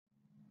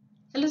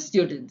Hello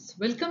students,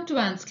 welcome to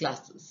Anne's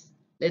classes.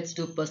 Let's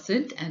do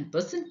percent and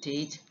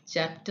percentage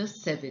chapter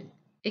 7,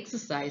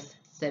 exercise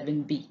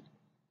 7b.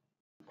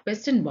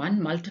 Question 1,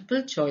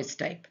 multiple choice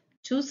type.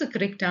 Choose the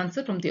correct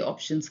answer from the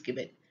options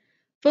given.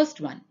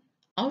 First one,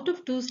 out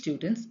of two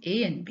students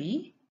A and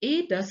B,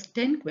 A does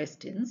 10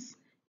 questions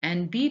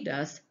and B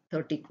does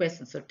 30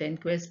 questions. So 10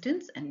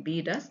 questions and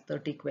B does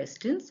 30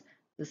 questions.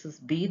 This is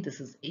B,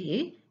 this is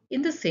A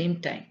in the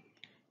same time.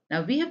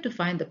 Now we have to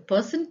find the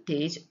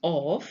percentage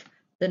of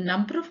the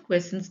number of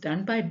questions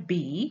done by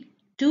B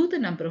to the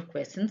number of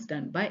questions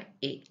done by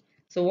A.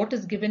 So what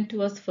is given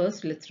to us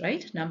first? Let's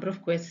write number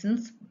of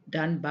questions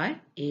done by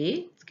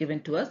A. It's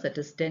given to us, that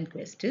is 10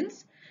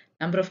 questions.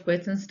 Number of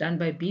questions done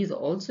by B is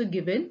also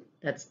given,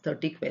 that's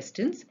 30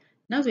 questions.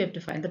 Now we have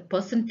to find the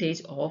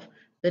percentage of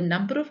the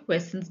number of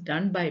questions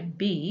done by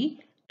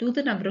B to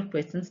the number of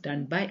questions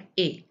done by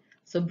A.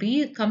 So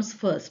B comes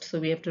first,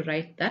 so we have to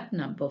write that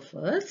number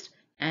first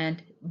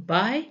and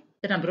by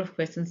the number of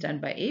questions done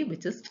by A,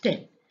 which is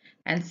 10.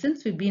 And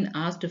since we've been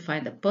asked to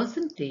find the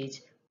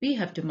percentage, we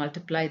have to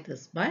multiply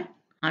this by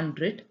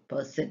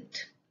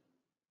 100%.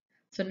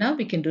 So now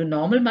we can do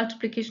normal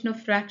multiplication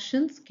of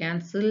fractions,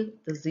 cancel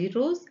the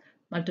zeros,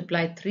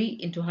 multiply 3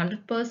 into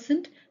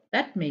 100%,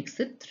 that makes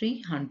it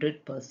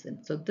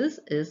 300%. So this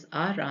is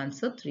our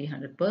answer,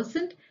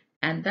 300%,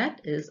 and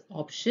that is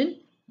option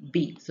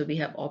B. So we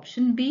have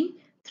option B,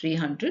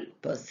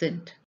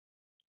 300%.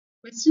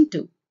 Question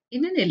 2.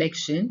 In an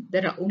election,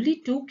 there are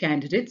only two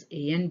candidates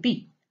A and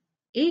B.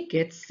 A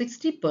gets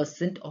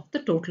 60% of the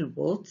total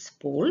votes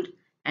polled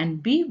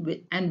and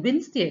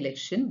wins the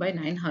election by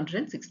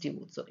 960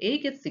 votes. So A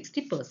gets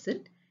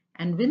 60%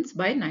 and wins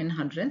by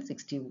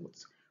 960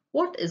 votes.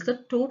 What is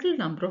the total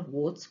number of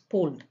votes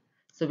polled?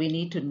 So we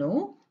need to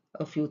know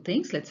a few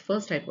things. Let's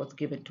first write what's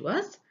given to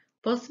us.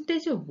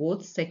 Percentage of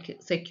votes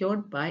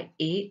secured by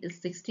A is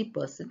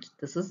 60%.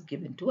 This is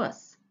given to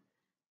us.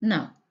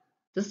 Now,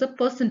 this is a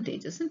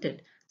percentage, isn't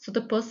it? So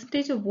the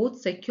percentage of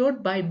votes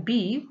secured by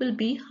B will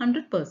be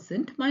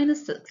 100%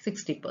 minus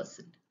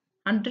 60%.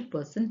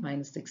 100%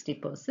 minus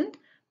 60%,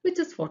 which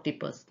is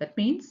 40%. That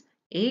means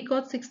A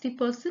got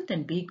 60%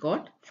 and B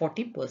got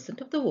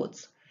 40% of the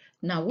votes.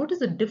 Now, what is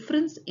the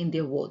difference in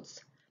their votes?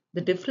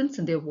 The difference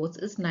in their votes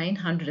is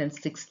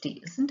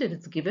 960, isn't it?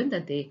 It's given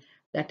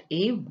that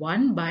A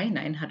won by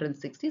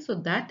 960, so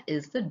that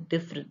is the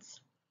difference.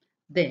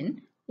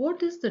 Then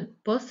what is the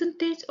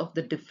percentage of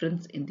the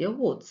difference in their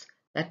votes?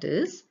 That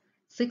is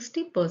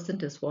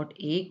 60% is what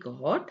A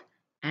got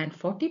and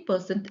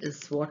 40%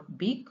 is what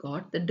B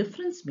got. The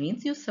difference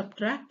means you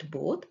subtract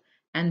both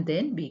and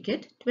then we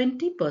get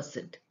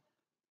 20%.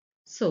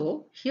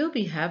 So here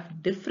we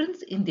have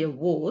difference in their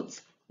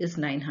votes is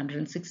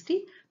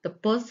 960. The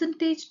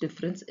percentage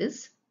difference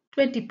is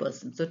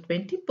 20%. So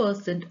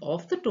 20%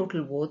 of the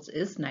total votes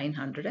is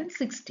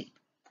 960.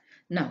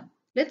 Now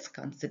let's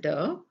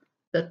consider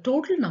the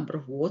total number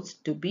of votes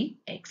to be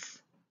X.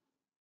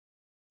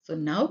 So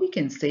now we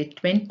can say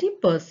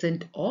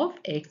 20% of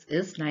X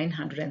is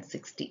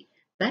 960.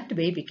 That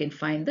way we can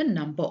find the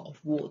number of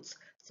votes.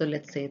 So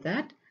let's say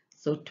that.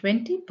 So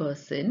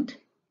 20%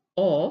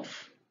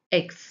 of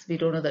X, we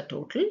don't know the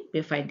total,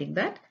 we're finding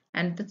that.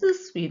 And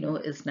this we know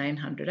is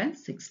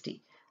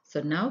 960.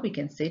 So now we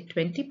can say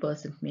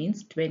 20%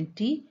 means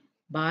 20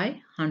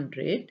 by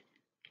 100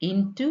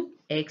 into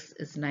X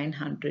is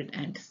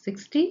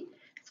 960.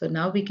 So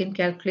now we can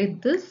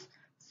calculate this.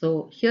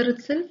 So here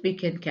itself we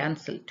can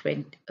cancel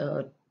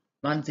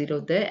 1 0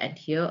 there and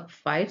here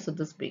 5. So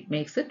this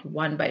makes it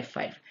 1 by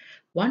 5.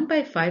 1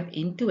 by 5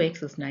 into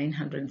X is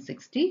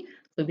 960.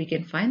 So we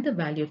can find the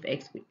value of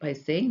X by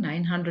saying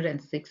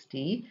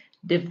 960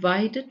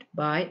 divided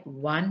by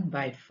 1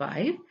 by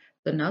 5.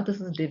 So now this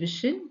is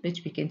division,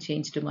 which we can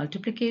change to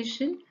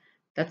multiplication.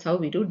 That's how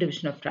we do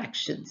division of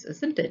fractions,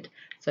 isn't it?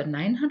 So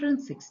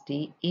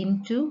 960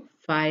 into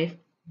 5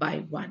 by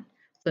 1.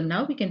 So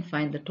now we can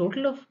find the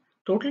total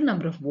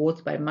number of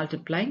votes by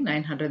multiplying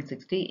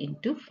 960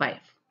 into 5.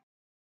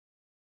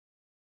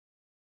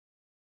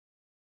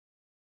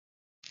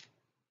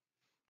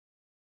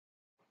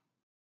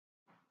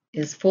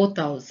 Is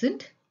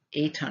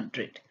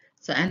 4,800.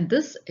 So and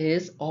this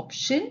is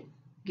option,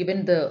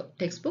 given the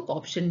textbook,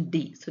 option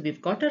D. So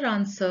we've got our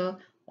answer.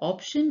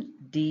 Option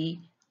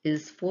D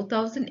is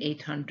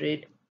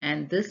 4,800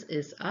 and this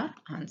is our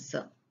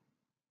answer.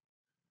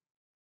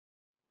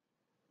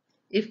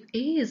 If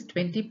A is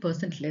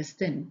 20% less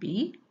than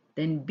B,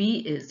 then B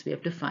is, we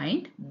have to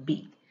find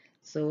B.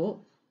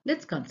 So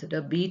let's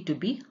consider B to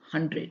be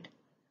 100.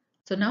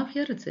 So now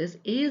here it says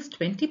A is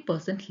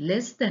 20%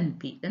 less than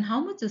B. Then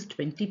how much is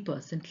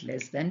 20%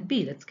 less than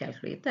B? Let's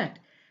calculate that.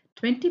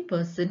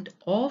 20%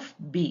 of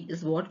B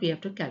is what we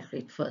have to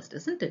calculate first,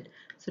 isn't it?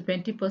 So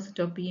 20%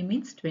 of B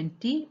means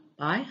 20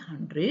 by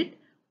 100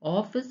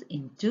 of is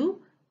into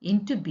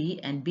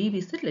B, and B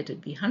we said let it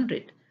be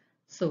 100.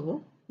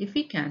 So if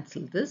we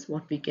cancel this,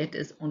 what we get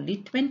is only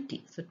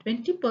 20. So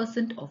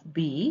 20% of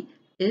B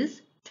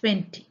is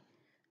 20.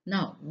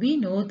 Now we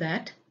know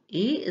that A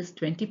is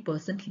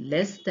 20%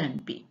 less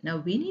than B. Now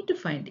we need to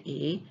find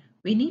A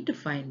We need to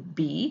find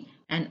B,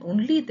 and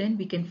only then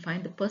we can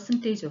find the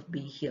percentage of B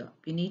here.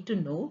 We need to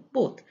know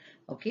both.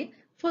 Okay,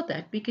 for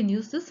that we can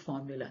use this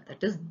formula,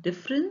 that is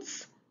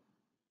difference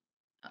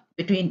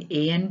between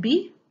A and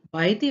B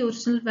by the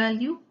original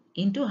value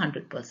into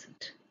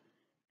 100%.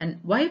 And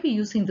why are we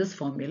using this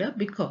formula?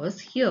 Because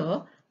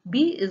here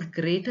B is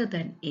greater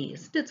than A,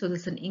 isn't it? So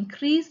there's an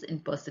increase in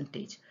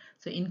percentage.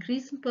 So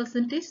increase in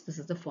percentage, this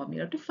is the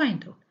formula to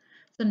find out.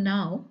 So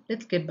now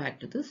let's get back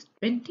to this.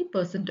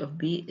 20% of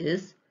B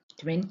is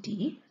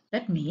 20.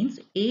 That means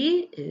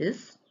A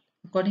is,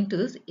 according to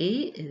this, A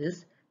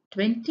is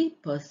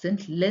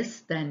 20%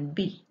 less than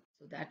B.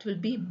 So that will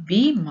be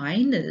B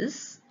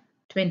minus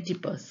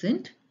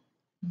 20%,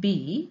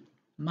 B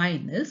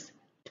minus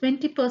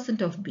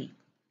 20% of B.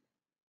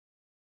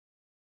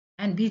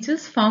 And we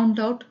just found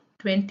out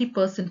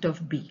 20%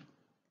 of B.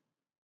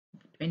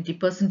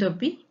 20% of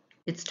B,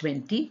 it's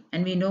 20,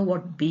 and we know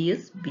what B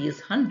is. B is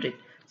 100.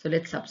 So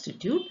let's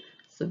substitute.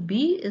 So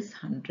B is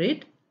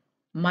 100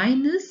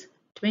 minus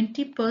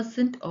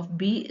 20% of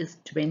B is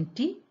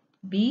 20.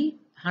 B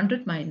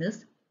 100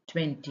 minus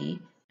 20,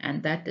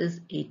 and that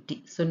is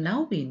 80. So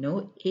now we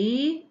know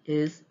A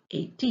is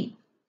 80.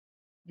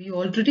 We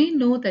already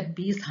know that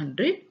B is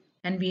 100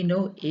 and we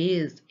know A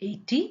is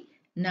 80.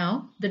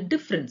 Now the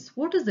difference,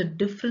 what is the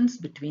difference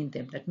between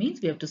them? That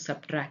means we have to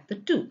subtract the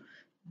two.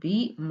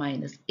 B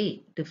minus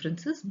A,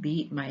 difference is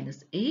B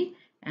minus A,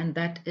 and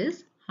that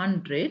is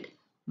 100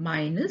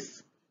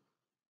 minus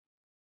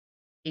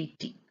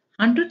 80.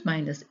 100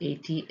 minus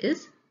 80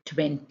 is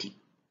 20.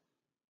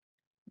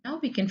 Now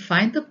we can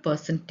find the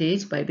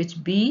percentage by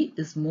which B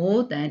is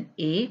more than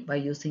A by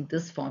using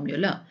this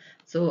formula.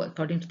 So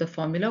according to the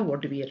formula,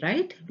 what do we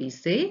write? We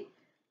say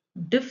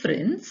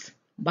difference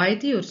by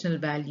the original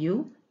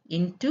value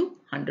into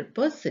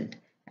 100%,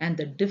 and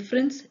the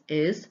difference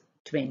is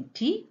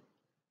 20.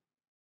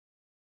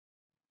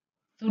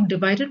 So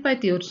divided by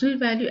the original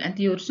value, and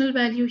the original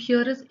value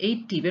here is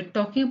 80. We're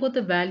talking about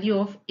the value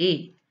of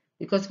A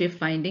because we're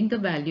finding the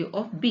value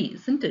of B,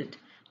 isn't it?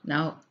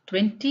 Now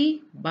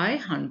 20 by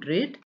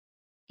 100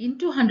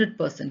 into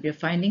 100%. We're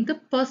finding the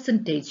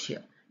percentage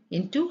here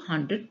into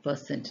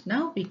 100%.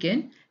 Now we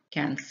can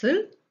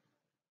cancel.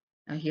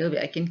 Now here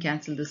I can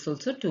cancel this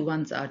also. 2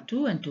 ones are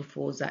 2 and 2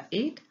 fours are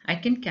 8. I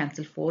can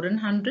cancel 4 and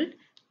 100,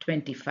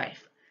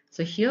 25.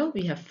 So here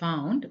we have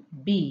found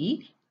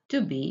B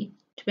to be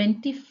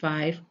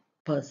 25%.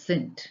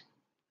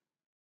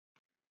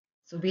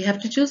 So we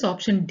have to choose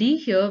option D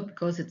here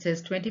because it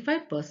says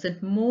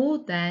 25% more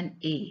than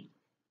A.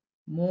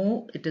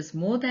 It is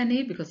more than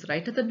A because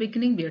right at the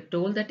beginning we are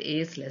told that A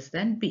is less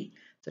than B.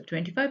 So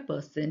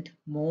 25%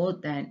 more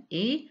than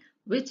A,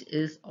 which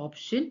is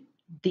option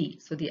D.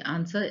 So the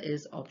answer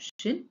is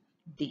option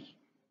D.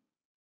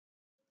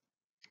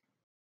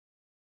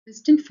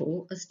 Question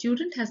 4. A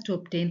student has to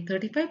obtain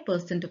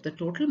 35% of the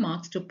total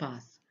marks to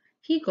pass.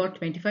 He got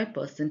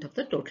 25% of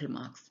the total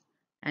marks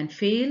and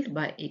failed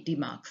by 80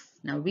 marks.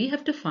 Now we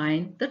have to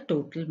find the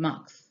total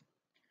marks.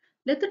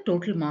 Let the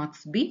total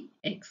marks be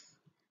X.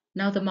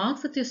 Now the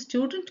marks that your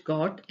student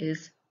got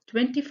is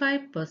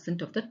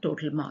 25% of the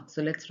total marks.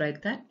 So let's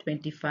write that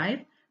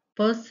 25%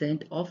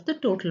 of the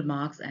total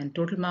marks, and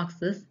total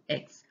marks is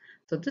X.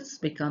 So this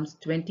becomes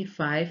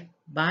 25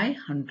 by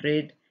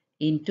 100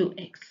 into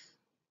X.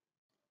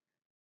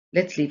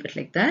 Let's leave it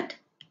like that.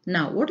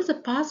 Now what is the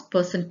pass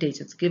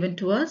percentage? It's given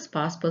to us.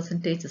 Pass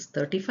percentage is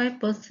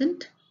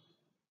 35%.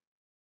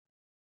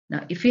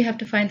 Now if we have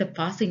to find the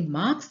passing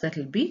marks, that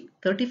will be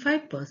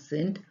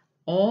 35%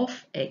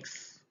 of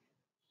X.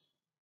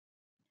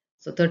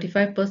 So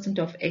 35%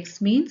 of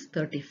X means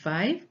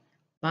 35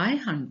 by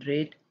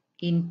 100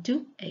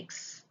 into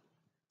X.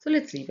 So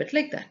let's leave it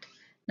like that.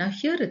 Now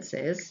here it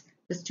says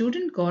the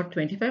student got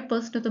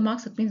 25% of the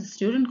marks. That means the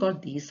student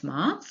got these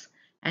marks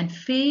and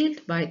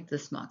failed by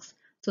this marks.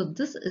 So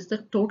this is the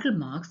total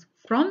marks.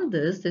 From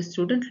this, the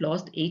student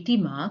lost 80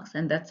 marks,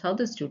 and that's how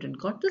the student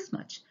got this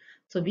much.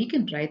 So we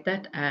can write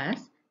that as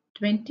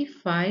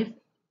 25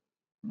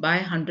 by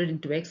 100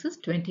 into X is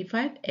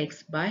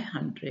 25X by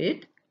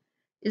 100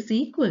 is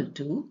equal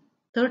to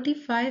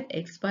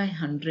 35X by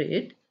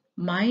 100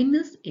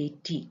 minus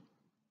 80.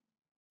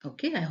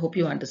 Okay, I hope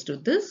you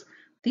understood this.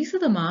 These are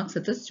the marks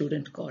that the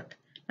student got.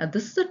 Now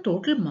this is the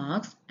total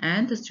marks,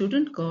 and the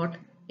student got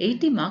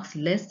 80 marks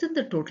less than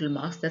the total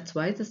marks. That's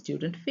why the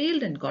student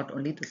failed and got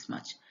only this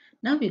much.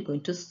 Now we're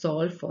going to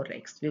solve for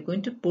X. We're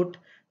going to put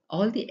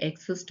all the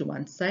X's to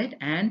one side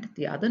and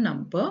the other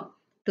number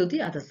to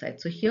the other side.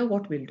 So here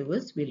what we'll do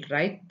is we'll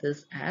write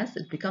this as,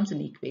 it becomes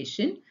an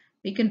equation.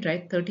 We can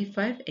write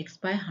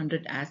 35X by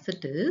 100 as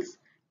it is.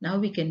 Now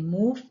we can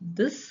move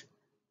this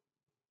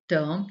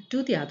term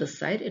to the other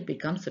side. It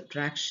becomes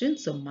subtraction.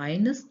 So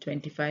minus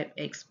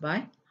 25X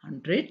by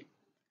 100.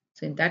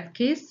 So in that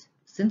case,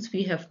 since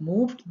we have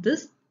moved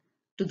this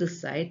to the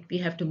side, we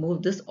have to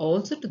move this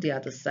also to the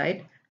other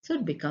side. So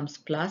it becomes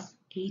plus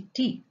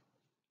 80.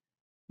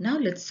 Now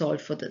let's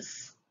solve for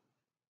this.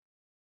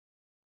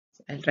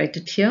 So I'll write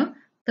it here.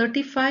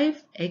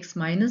 35x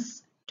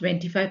minus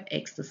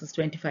 25x. This is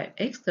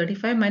 25x.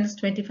 35 minus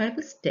 25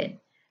 is 10.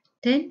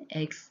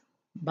 10x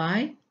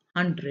by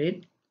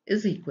 100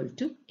 is equal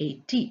to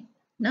 80.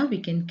 Now we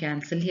can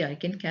cancel here. I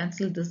can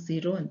cancel this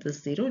 0 and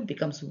this 0. It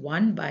becomes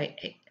 1 by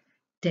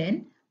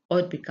 10,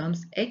 or it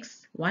becomes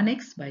x,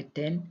 1x by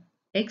 10.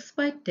 X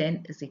by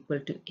 10 is equal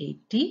to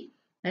 80.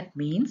 That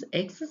means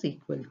x is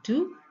equal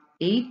to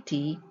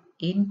 80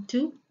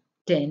 into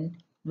 10,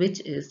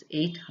 which is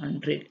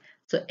 800.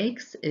 So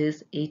x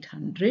is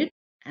 800,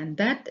 and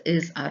that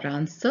is our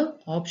answer.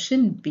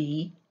 Option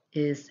B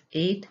is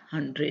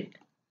 800.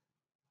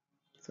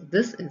 So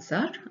this is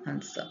our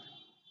answer.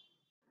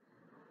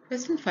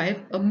 Question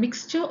 5. A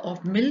mixture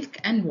of milk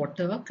and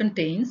water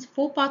contains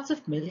 4 parts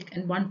of milk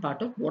and 1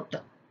 part of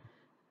water.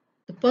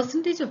 The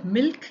percentage of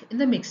milk in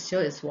the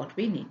mixture is what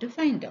we need to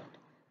find out.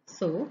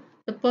 So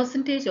the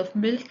percentage of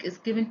milk is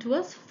given to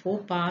us, 4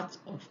 parts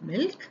of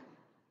milk,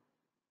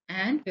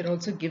 and we're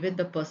also given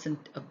the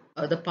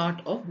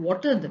part of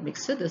water in the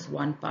mixture. There's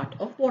 1 part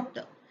of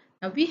water.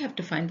 Now we have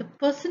to find the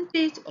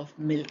percentage of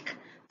milk.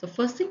 So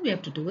first thing we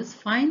have to do is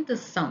find the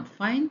sum.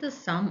 Find the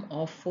sum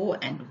of 4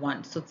 and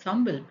 1. So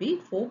sum will be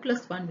 4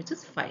 plus 1, which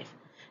is 5.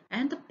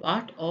 And the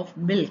part of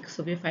milk.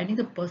 So we're finding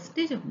the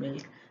percentage of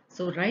milk.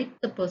 So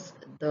write the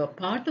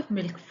part of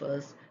milk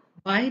first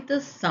by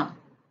the sum.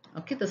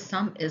 Okay, the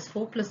sum is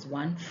 4 plus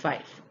 1,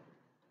 5.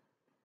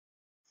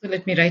 So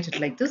let me write it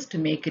like this to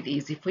make it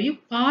easy for you.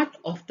 Part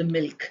of the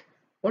milk.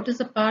 What is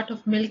the part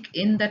of milk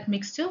in that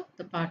mixture?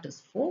 The part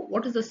is 4.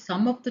 What is the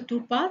sum of the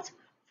 2 parts?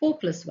 4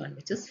 plus 1,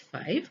 which is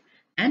 5.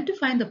 And to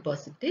find the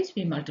percentage,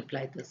 we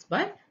multiply this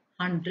by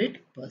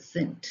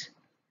 100%.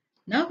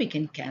 Now we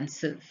can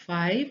cancel.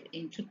 5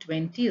 into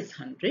 20 is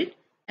 100,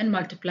 and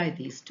multiply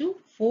these two.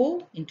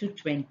 4 into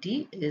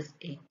 20 is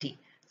 80.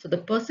 So the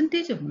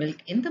percentage of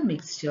milk in the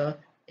mixture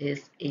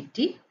is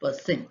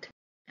 80%.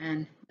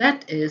 And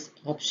that is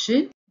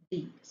option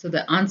D. So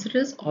the answer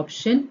is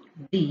option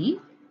D,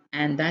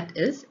 and that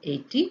is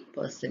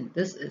 80%.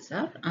 This is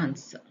our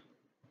answer.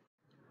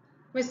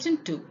 Question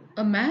 2.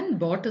 A man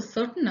bought a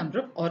certain number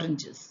of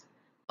oranges,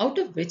 out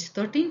of which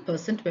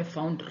 13% were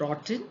found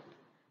rotten.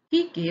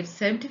 He gave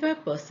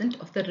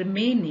 75% of the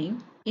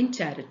remaining in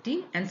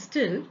charity, and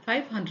still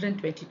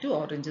 522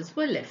 oranges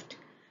were left.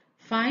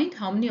 Find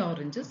how many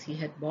oranges he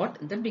had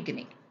bought in the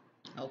beginning.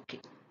 Okay,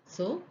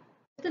 so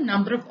the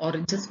number of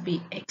oranges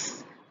be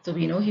x. So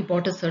we know he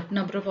bought a certain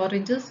number of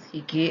oranges.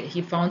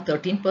 He found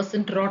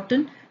 13%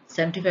 rotten,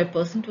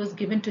 75% was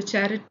given to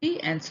charity,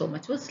 and so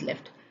much was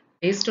left.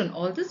 Based on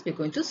all this, we're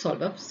going to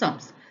solve up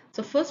sums.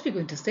 So first we're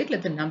going to say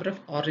let the number of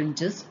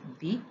oranges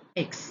be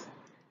x.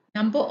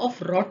 Number of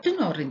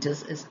rotten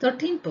oranges is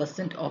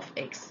 13% of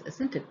x,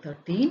 isn't it?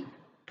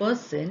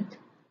 13%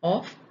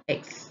 of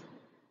x.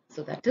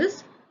 So that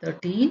is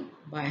 13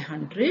 by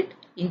 100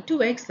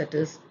 into x, that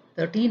is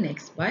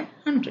 13x by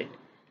 100.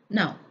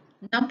 Now,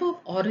 number of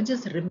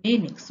oranges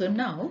remaining. So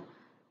now,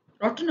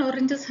 rotten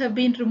oranges have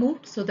been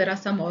removed. So there are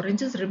some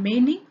oranges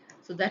remaining.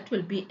 So that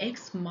will be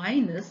x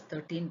minus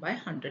 13 by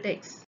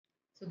 100x.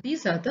 So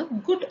these are the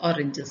good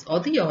oranges,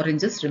 or the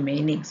oranges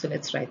remaining. So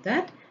let's write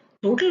that.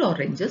 Total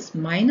oranges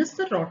minus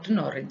the rotten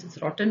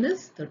oranges. Rotten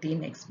is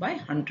 13x by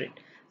 100.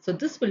 So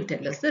this will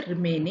tell us the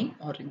remaining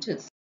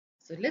oranges.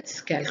 So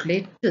let's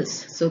calculate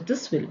this. So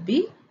this will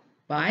be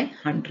by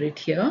 100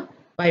 here,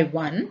 by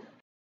 1.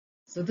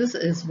 So this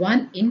is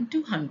 1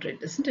 into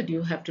 100, isn't it?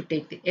 You have to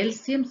take the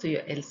LCM. So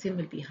your LCM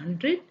will be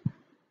 100.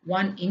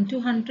 1 into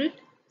 100.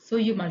 So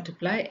you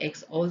multiply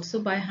x also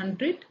by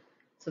 100.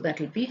 So that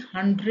will be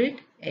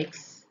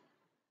 100x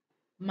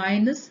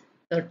minus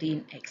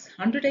 13x.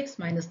 100x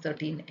minus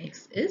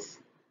 13x is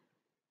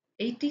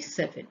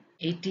 87.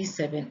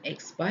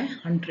 87x by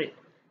 100.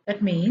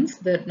 That means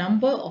the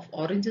number of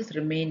oranges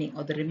remaining,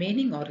 or the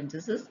remaining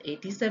oranges, is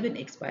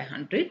 87x by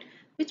 100,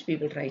 which we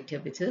will write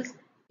here, which is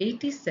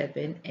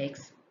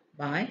 87x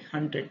by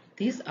 100.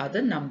 These are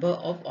the number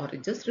of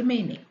oranges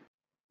remaining.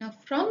 Now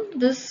from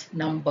this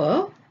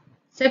number,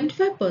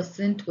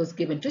 75% was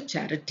given to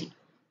charity.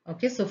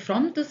 Okay, so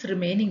from this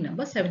remaining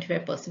number,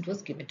 75%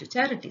 was given to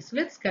charity. So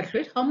let's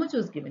calculate how much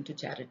was given to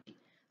charity.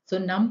 So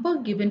number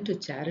given to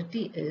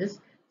charity is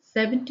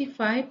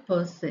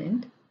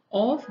 75%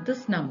 of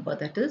this number,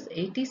 that is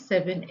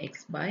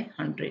 87x by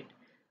 100,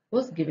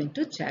 was given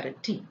to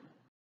charity.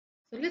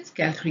 So let's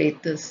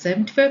calculate this.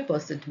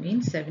 75%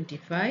 means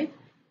 75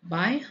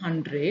 by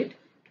 100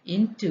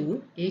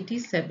 into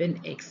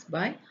 87x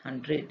by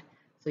 100.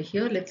 So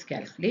here let's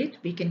calculate.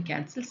 We can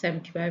cancel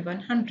 75 and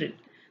 100.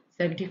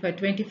 75,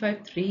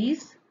 25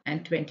 3s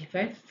and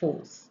 25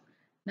 4s.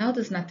 Now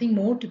there's nothing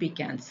more to be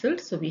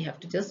cancelled, so we have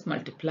to just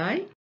multiply.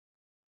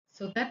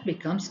 So that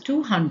becomes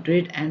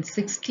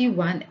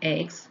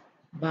 261x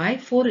by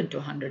 4 into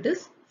 100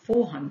 is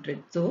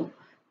 400. So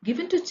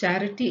given to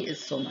charity is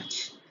so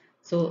much.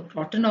 So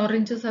rotten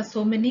oranges are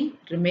so many,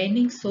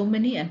 remaining so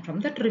many, and from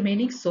that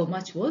remaining so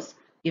much was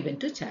given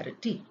to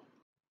charity.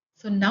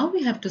 So now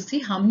we have to see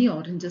how many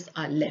oranges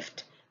are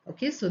left.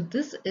 Okay, so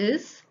this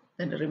is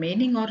the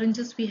remaining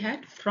oranges we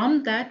had.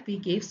 From that we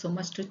gave so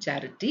much to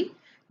charity.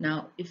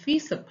 Now, if we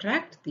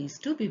subtract these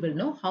two, we will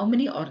know how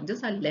many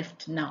oranges are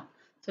left now.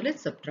 So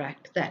let's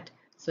subtract that.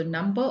 So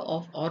number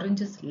of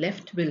oranges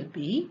left will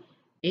be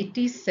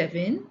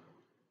 87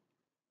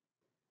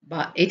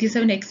 by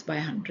 87x by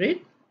 100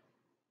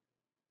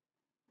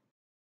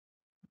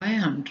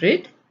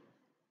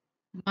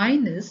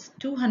 minus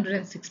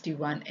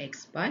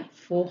 261x by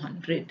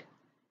 400.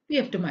 We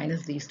have to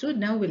minus these two.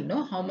 Now we'll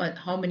know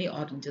how many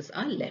oranges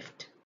are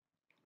left.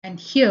 And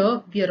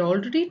here we are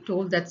already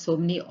told that so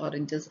many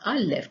oranges are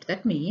left.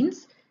 That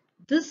means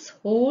this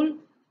whole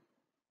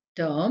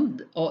term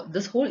or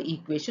this whole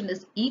equation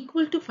is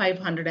equal to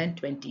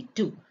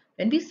 522.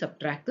 When we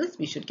subtract this,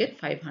 we should get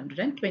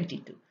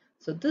 522.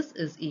 So this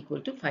is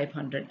equal to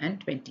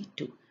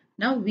 522.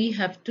 Now we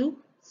have to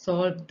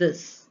solve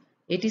this.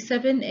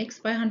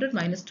 87x by 100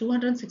 minus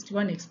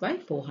 261x by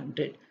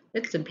 400.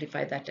 Let's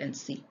simplify that and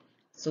see.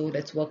 So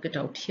let's work it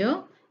out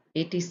here.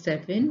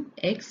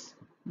 87x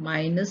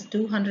minus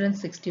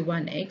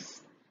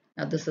 261x.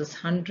 Now this is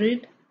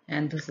 100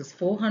 and this is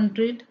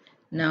 400.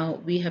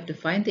 Now we have to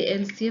find the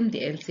LCM.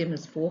 The LCM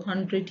is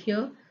 400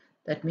 here.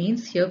 That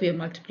means here we are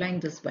multiplying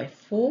this by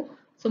 4.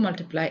 So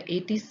multiply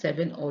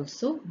 87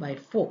 also by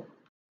 4.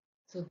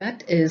 So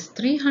that is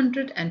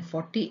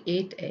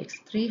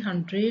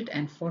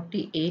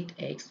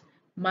 348x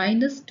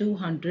minus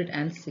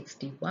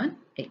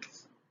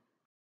 261x.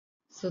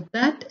 So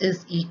that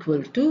is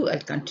equal to, I'll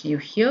continue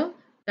here,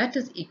 that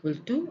is equal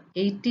to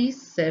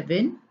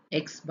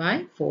 87x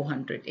by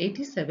 400.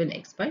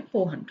 87x by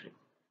 400.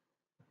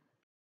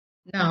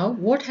 Now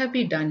what have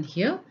we done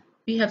here?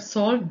 We have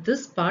solved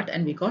this part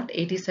and we got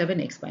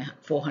 87x by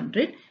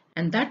 400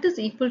 and that is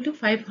equal to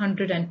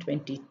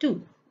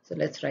 522. So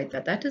let's write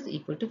that. That is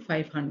equal to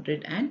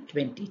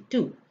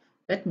 522.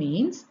 That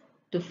means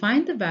to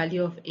find the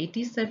value of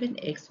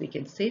 87x, we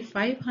can say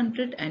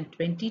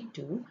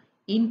 522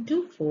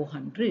 into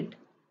 400.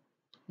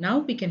 Now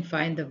we can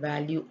find the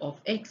value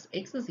of x.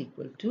 X is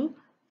equal to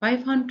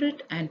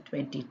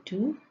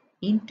 522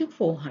 into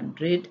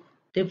 400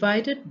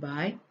 divided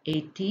by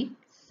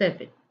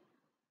 87.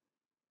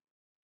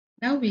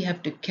 Now we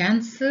have to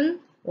cancel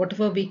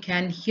whatever we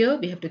can here.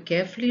 We have to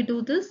carefully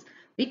do this.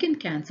 We can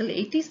cancel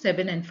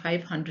 87 and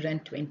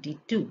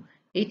 522.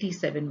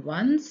 87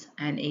 ones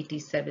and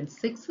 87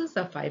 sixes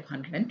are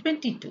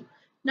 522.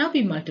 Now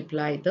we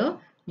multiply the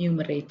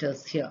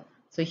numerators here.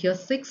 So here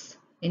 6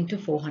 into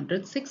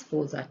 400, 6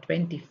 fours are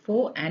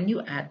 24 and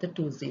you add the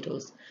two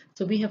zeros.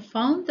 So we have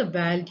found the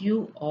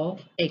value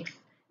of x.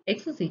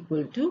 X is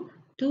equal to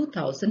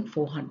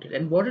 2400.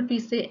 And what did we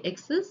say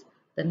x is?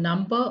 The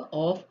number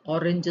of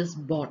oranges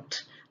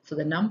bought. So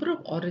the number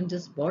of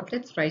oranges bought,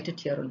 let's write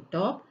it here on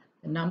top.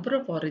 The number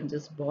of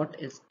oranges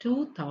bought is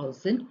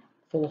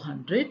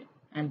 2400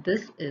 and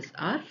this is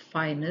our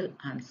final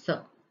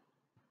answer.